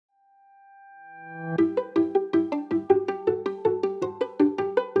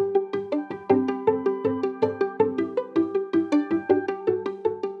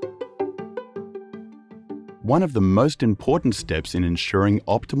One of the most important steps in ensuring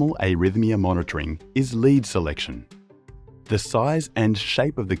optimal arrhythmia monitoring is lead selection. The size and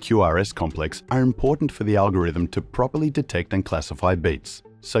shape of the QRS complex are important for the algorithm to properly detect and classify beats,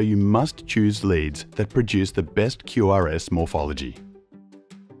 so you must choose leads that produce the best QRS morphology.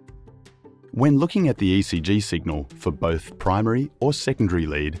 When looking at the ECG signal for both primary or secondary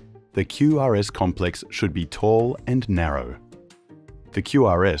lead, the QRS complex should be tall and narrow. The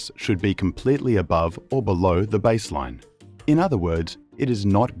QRS should be completely above or below the baseline. In other words, it is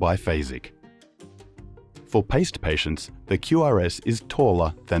not biphasic. For paced patients, the QRS is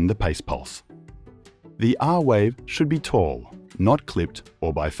taller than the pace pulse. The R wave should be tall, not clipped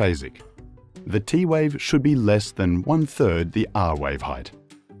or biphasic. The T wave should be less than 1/3 the R wave height.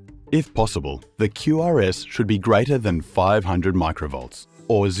 If possible, the QRS should be greater than 500 microvolts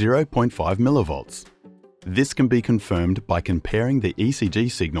or 0.5 millivolts. This can be confirmed by comparing the ECG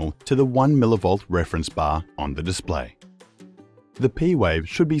signal to the 1 millivolt reference bar on the display. The P wave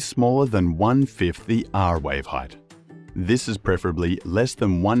should be smaller than 1/5 the R wave height. This is preferably less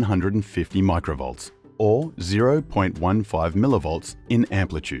than 150 microvolts or 0.15 millivolts in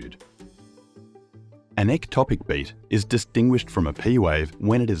amplitude. An ectopic beat is distinguished from a P wave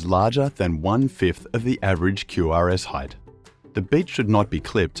when it is larger than 1/5 of the average QRS height. The beat should not be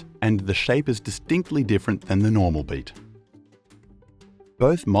clipped, and the shape is distinctly different than the normal beat.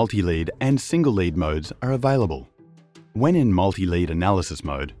 Both multi-lead and single-lead modes are available. When in multi-lead analysis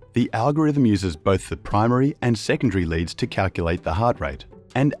mode, the algorithm uses both the primary and secondary leads to calculate the heart rate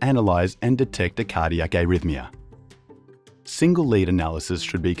and analyze and detect a cardiac arrhythmia. Single-lead analysis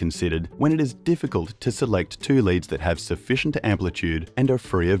should be considered when it is difficult to select two leads that have sufficient amplitude and are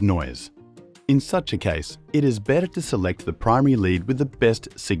free of noise. In such a case, it is better to select the primary lead with the best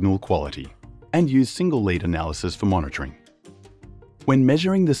signal quality and use single-lead analysis for monitoring. When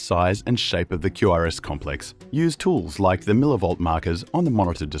measuring the size and shape of the QRS complex, use tools like the millivolt markers on the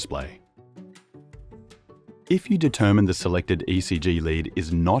monitor display. If you determine the selected ECG lead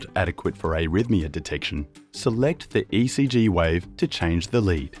is not adequate for arrhythmia detection, select the ECG wave to change the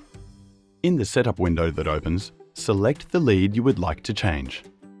lead. In the setup window that opens, select the lead you would like to change.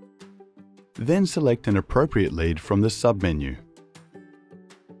 Then select an appropriate lead from the submenu.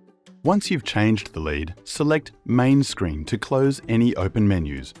 Once you've changed the lead, select Main Screen to close any open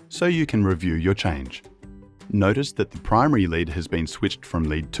menus so you can review your change. Notice that the primary lead has been switched from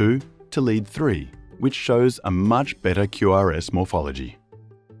lead 2 to lead 3, which shows a much better QRS morphology.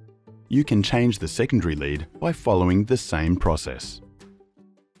 You can change the secondary lead by following the same process.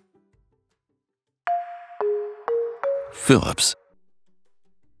 Philips